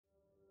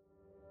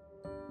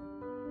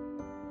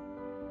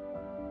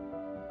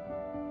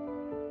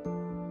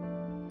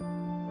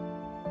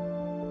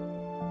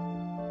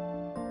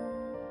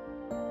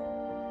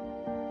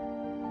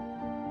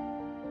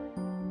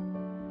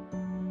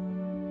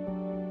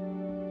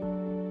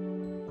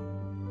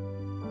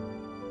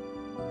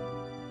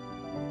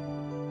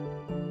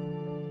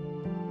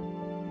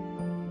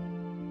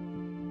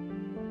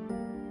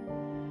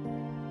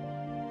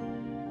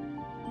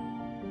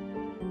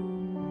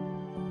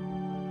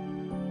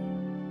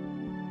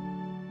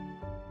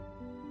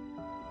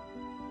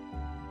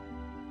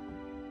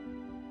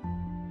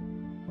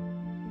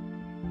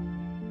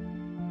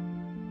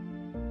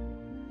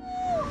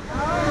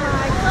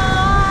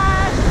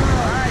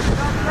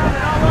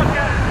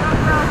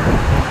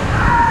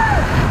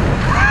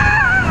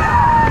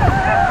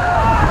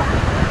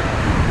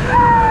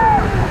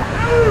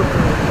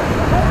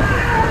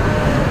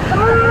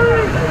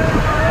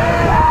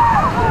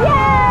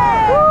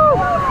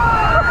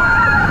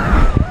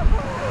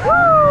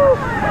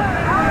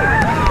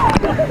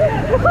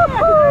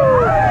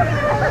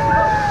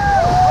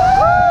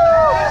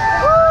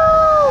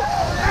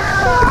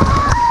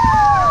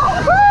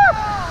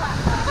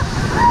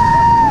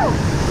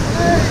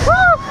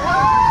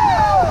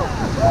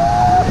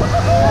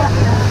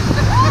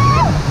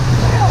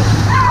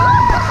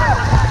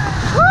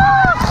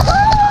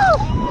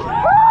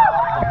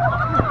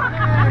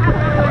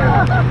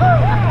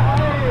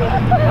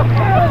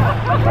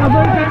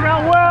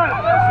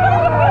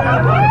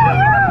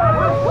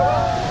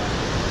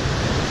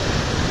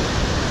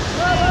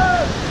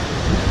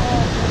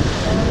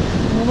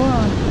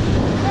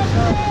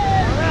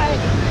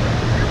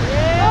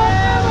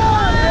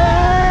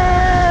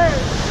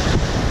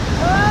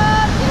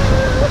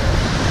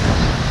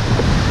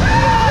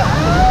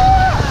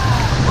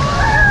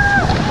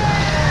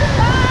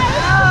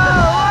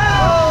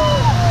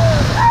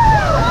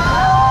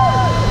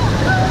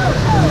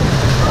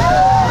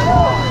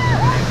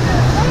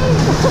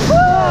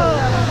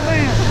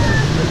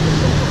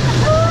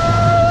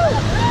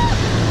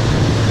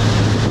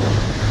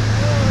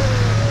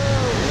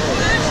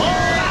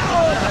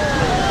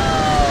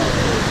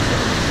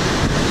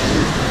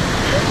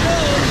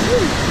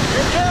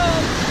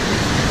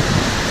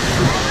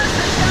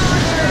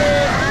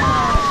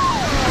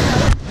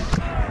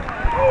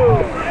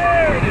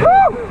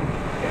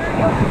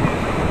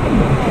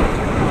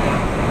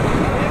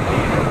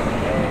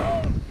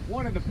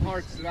One of the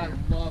parts that I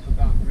love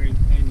about Grand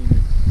Canyon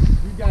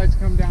is you guys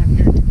come down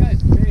here and you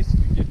guys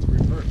basically get to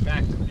revert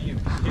back to being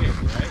a kid,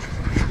 right?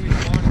 These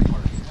water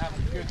parks,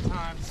 having a good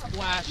time,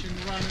 splashing,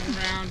 running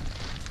around.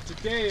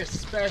 Today,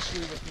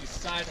 especially with these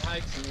side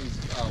hikes and these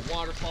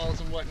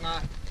waterfalls and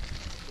whatnot,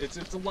 it's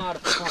a lot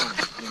of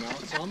fun, you know?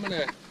 So I'm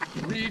gonna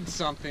read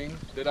something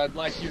that I'd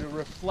like you to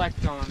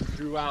reflect on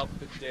throughout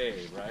the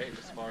day, right?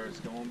 As far as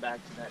going back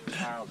to that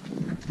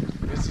childhood.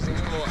 This is a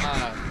little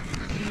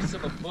piece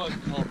of a book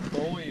called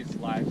Boy's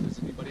Life. Has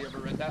anybody ever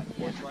read that?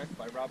 Boy's Life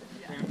by Robert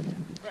McCammon?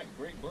 Right,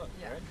 great book,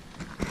 right?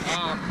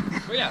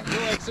 But yeah,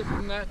 little excerpt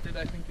from that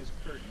I think is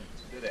pertinent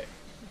today.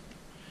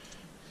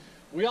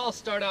 We all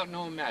start out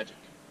knowing magic.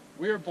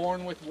 We are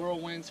born with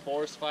whirlwinds,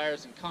 forest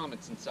fires, and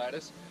comets inside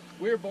us.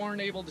 We are born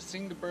able to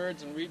sing to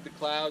birds and read the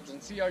clouds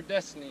and see our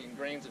destiny in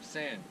grains of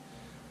sand.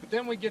 But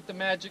then we get the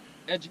magic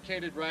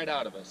educated right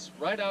out of us,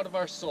 right out of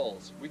our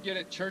souls. We get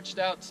it churched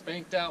out,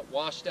 spanked out,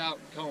 washed out,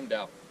 and combed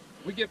out.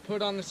 We get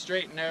put on the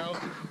straight and narrow,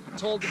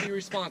 told to be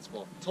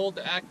responsible, told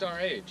to act our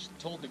age,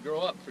 told to grow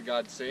up for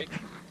God's sake.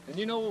 And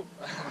you know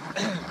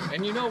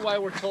why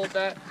we're told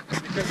that?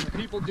 Because the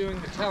people doing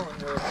the telling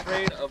were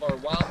afraid of our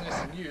wildness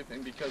and youth,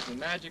 and because the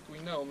magic we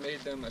know made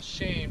them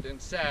ashamed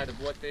and sad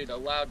of what they'd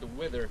allowed to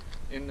wither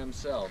in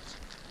themselves.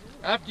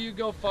 After you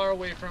go far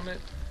away from it,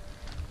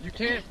 you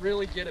can't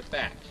really get it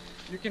back.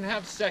 You can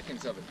have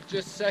seconds of it,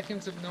 just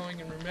seconds of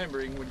knowing and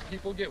remembering. When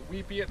people get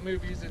weepy at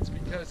movies, it's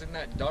because in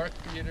that dark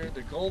theater,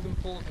 the golden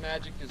pool of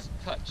magic is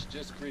touched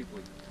just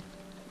briefly.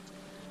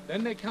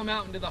 Then they come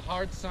out into the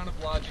hard sun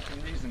of logic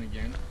and reason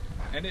again,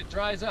 and it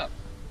dries up,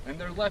 and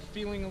they're left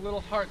feeling a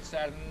little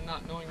heart-saddened and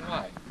not knowing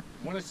why.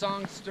 When a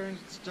song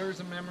stirs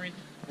a memory,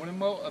 when a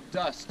mote of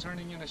dust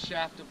turning in a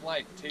shaft of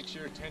light takes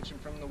your attention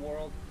from the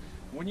world,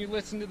 when you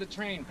listen to the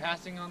train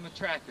passing on the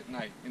track at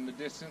night in the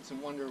distance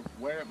and wonder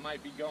where it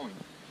might be going,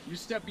 you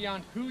step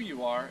beyond who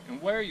you are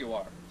and where you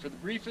are. For the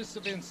briefest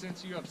of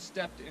instants, you have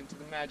stepped into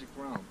the magic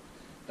realm.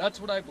 That's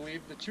what I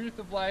believe. The truth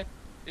of life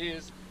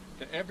is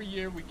that every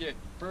year we get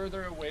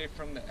further away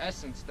from the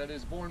essence that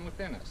is born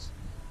within us.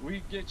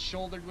 We get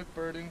shouldered with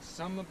burdens,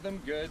 some of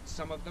them good,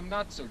 some of them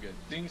not so good.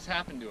 Things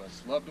happen to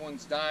us. Loved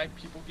ones die,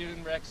 people get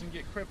in wrecks and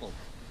get crippled.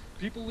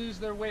 People lose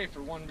their way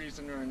for one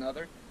reason or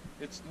another.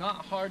 It's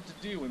not hard to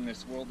do in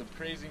this world of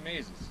crazy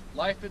mazes.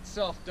 Life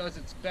itself does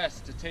its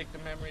best to take the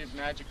memory of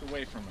magic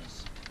away from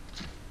us.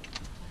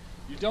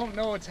 You don't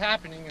know what's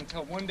happening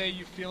until one day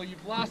you feel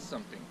you've lost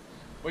something,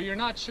 but you're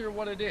not sure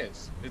what it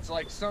is. It's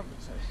like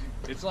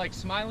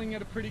smiling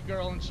at a pretty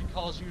girl and she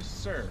calls you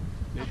sir.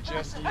 It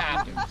just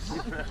happens.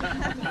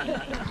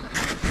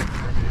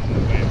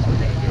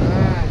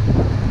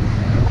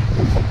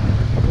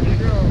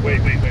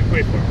 Wait for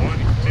it. 1,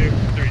 2,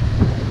 3.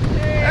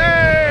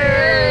 Hey!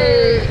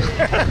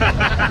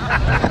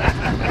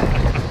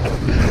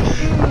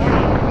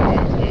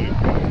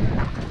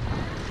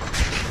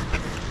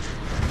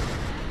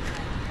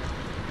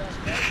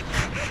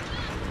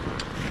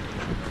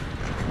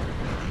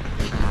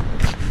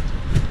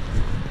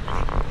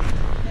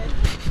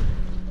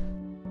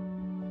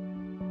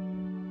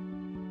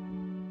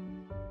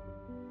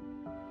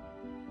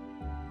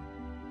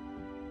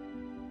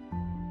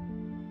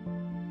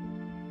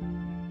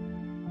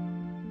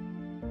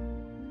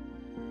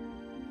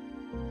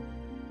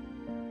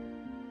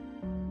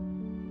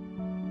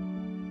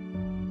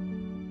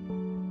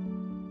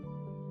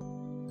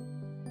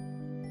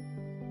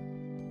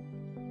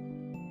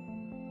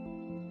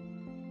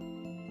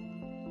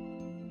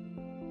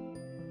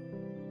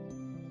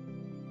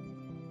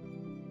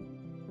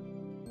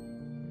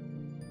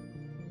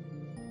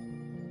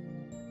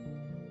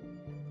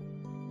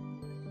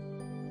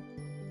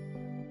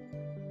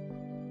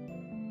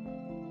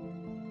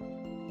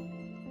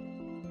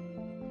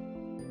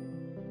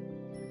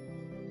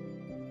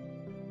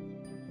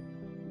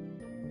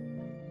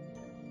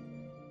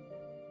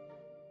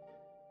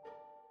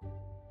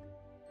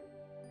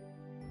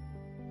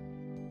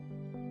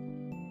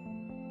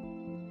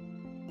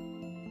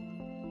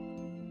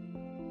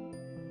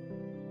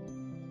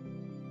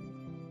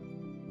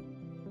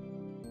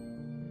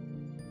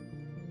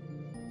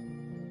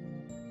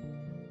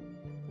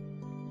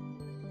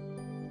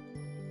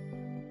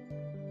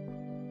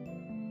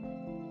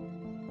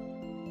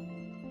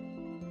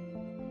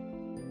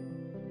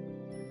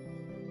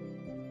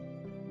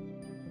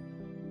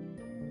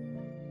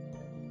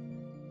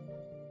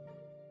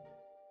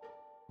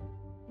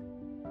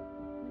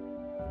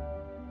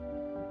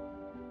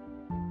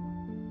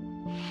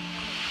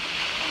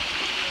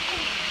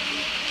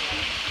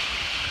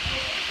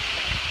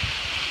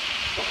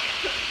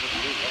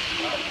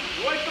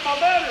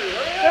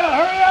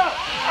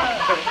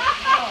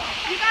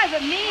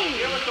 but me.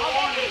 Give us a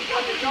warning.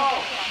 Let's go.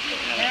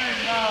 There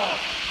you go.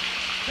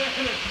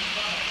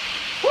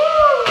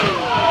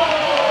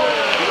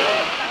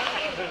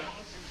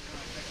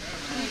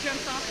 You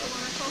jumped off the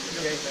waterfall?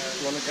 Okay,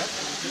 you want to go?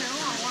 No,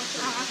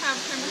 I'll have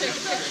him take a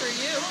picture of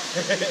you.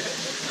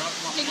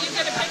 Did you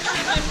get a picture of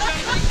him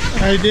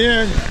jumping? I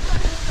did.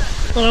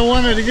 But I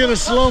wanted to get a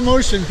slow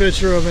motion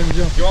picture of him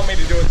jumping. You want me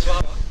to do it slow?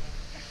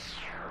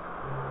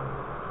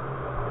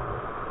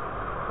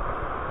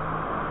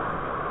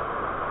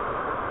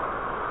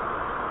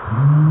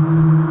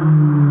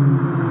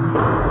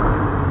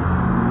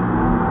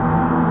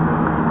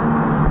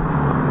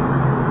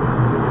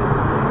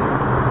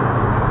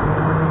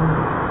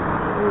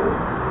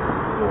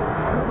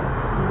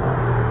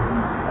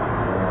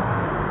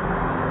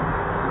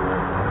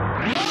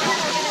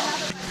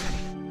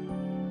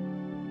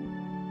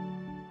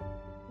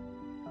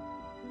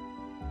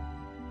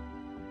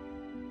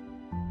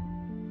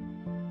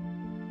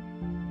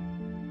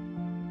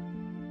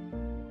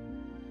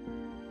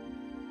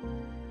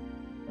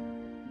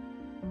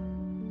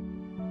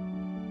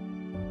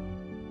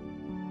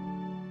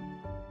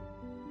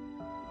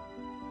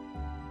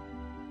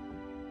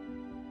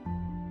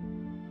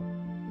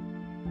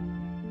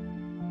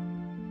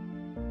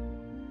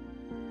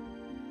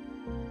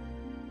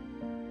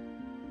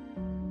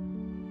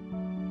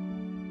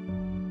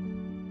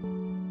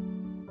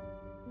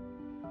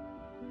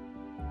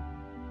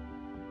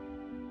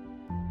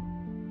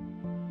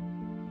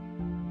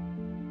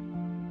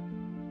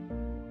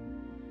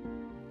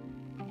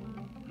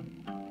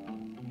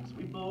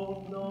 We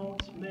both know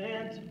it's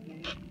meant to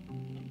be.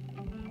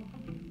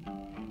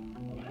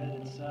 I'm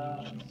headed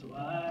south so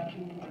I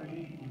can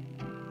breathe.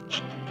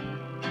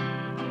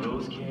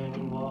 Those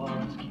canyon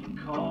walls keep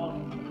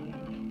calling me.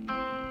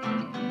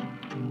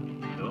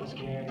 Those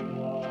canyon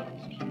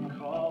walls keep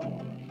calling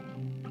me.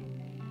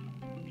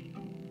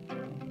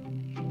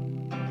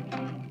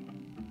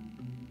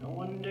 No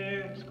one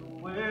dares go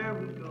where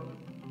we go.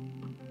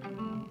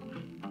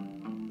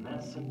 And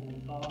that simple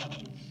thought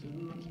that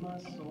soothes my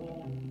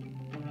soul.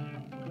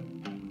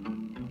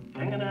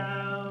 Hanging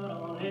out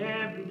on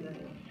every leg.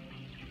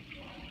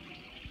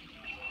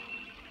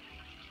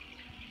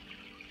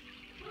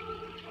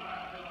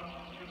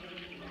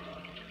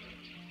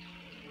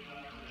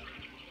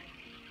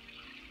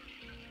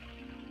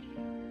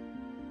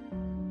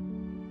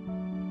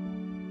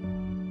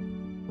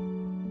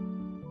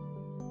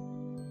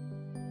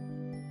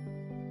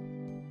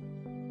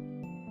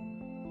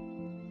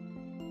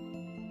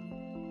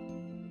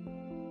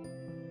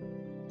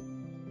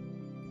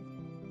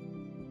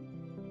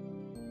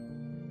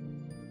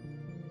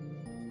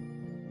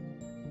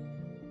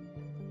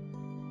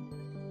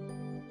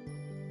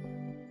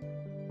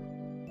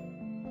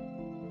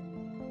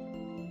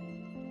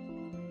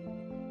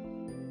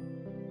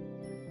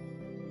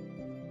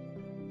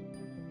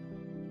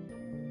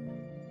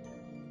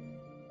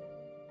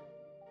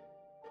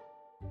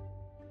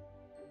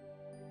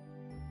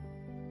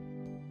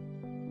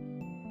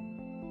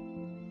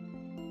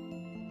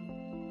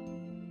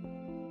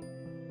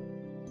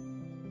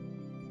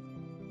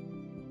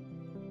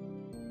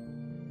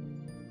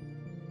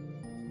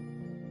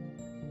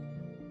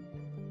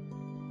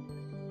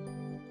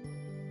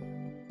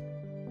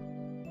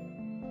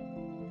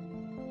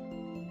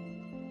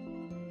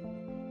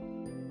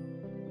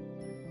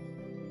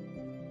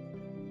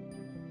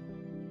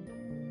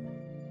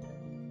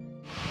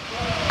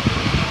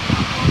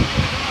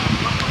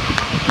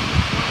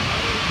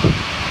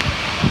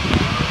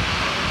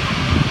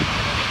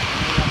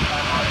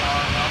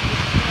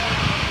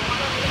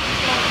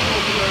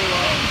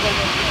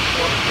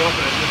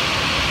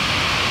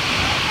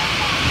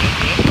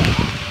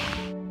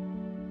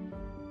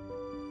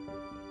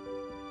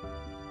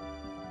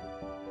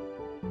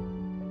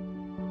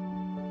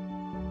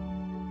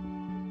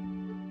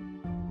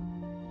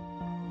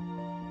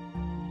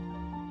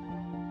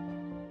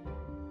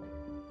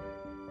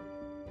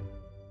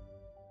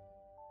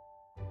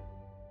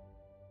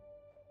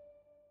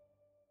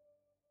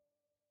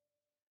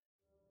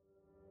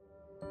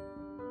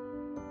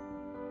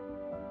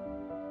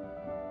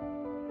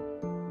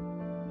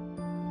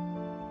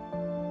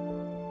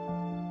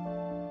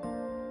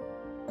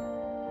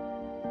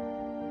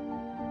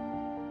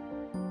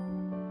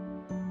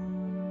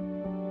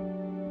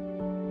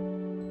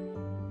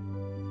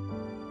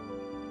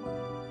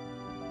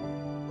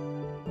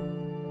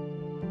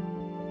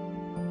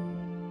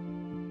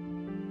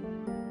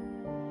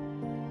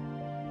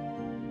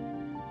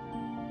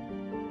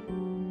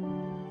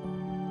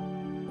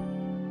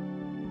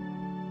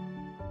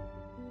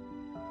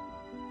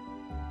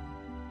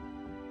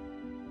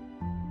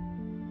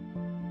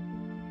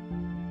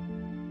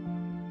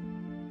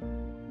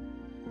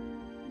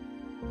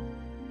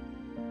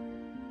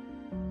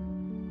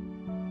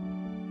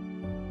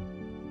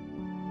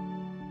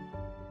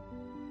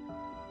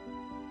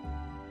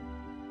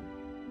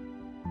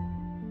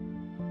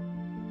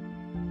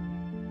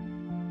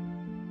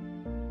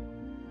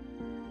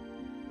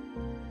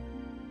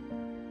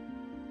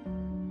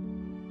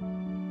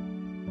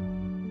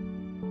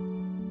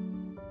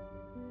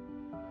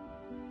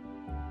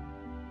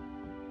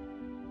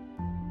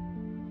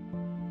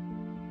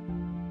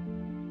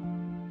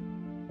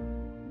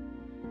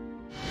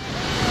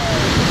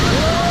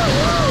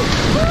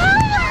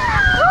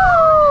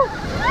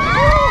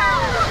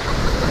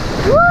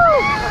 I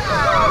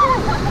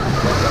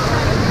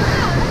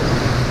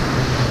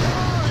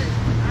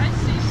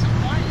see some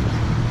white.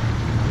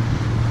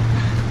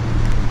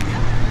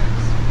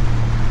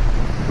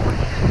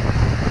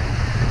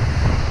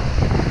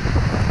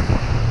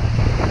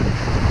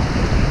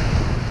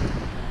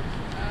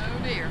 Oh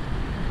dear.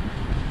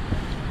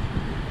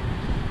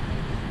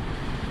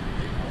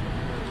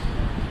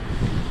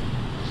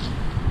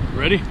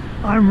 Ready?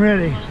 I'm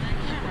ready.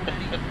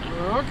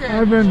 Okay.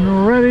 I've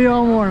been ready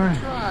all morning.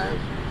 Try.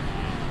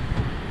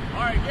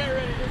 Alright, get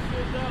ready. This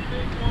is a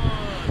big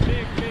one.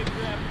 Big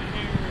rafting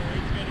here.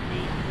 It's gonna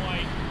be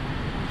quite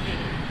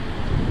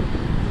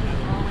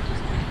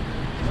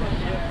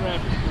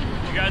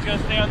You guys gonna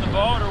stay on the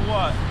boat or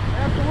what?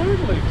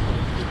 Absolutely.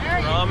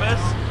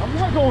 Promise? I'm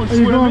not going Are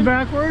swimming. you going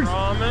backwards?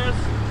 Promise?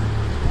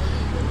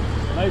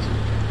 Nice.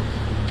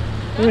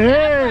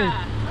 Hey!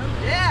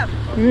 Yeah.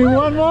 We need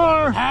one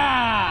more.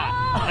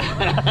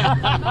 He's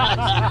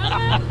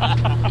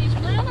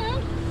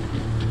running.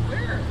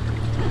 Where?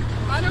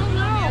 I don't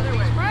know.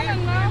 He's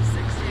running now.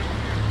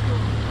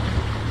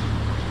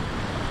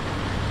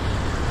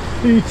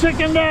 He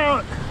chickened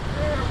out.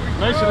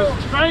 Nice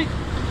and straight. Is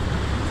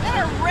that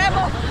a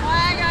rebel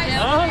flag I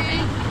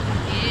see?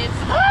 It's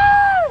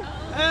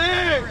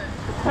Hey!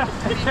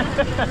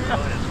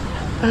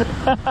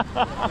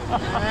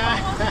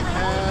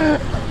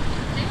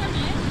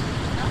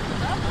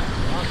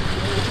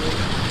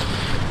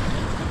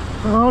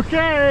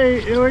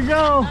 Okay, here we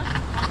go.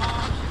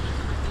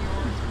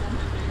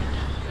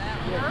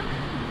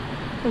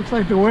 Looks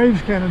like the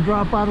waves kind of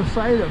drop out of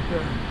sight up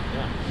there.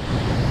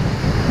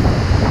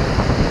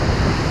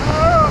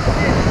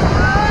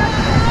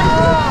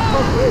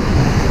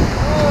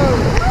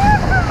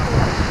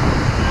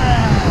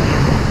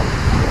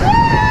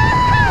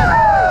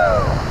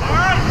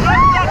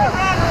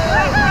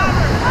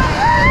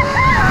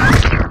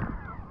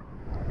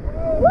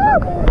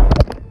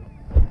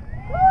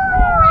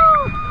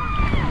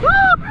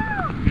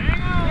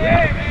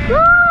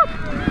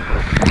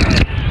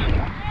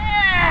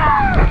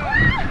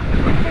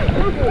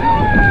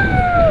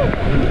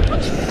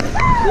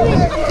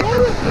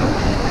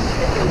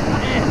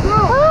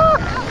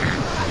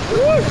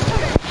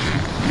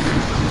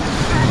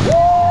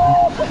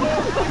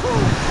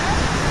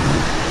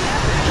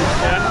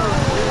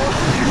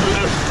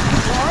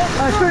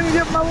 I couldn't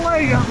get my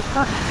leg up.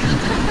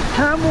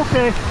 I'm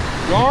okay.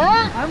 You all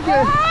right? I'm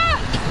good.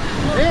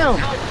 Damn.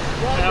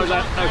 That was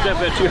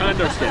definitely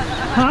 200.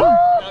 Huh?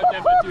 That was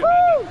definitely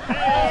 200.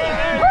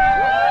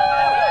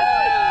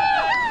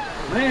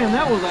 Man,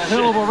 that was a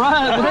hell of a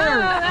ride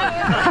there.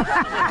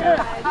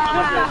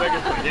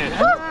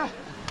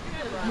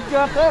 You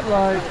got that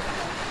right.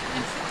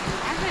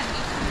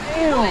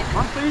 Damn,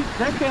 my feet,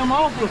 that came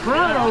off the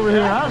front over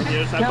here. I was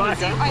Yes, I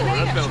back up.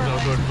 That felt no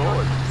good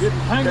forward. getting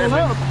tangled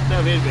up.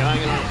 That he'd be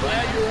hanging on.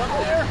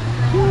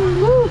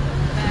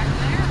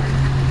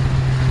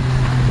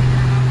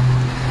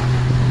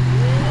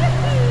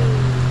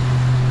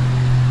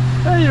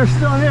 Hey, you're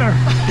still here.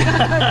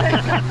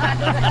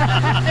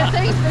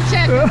 Thanks for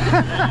checking.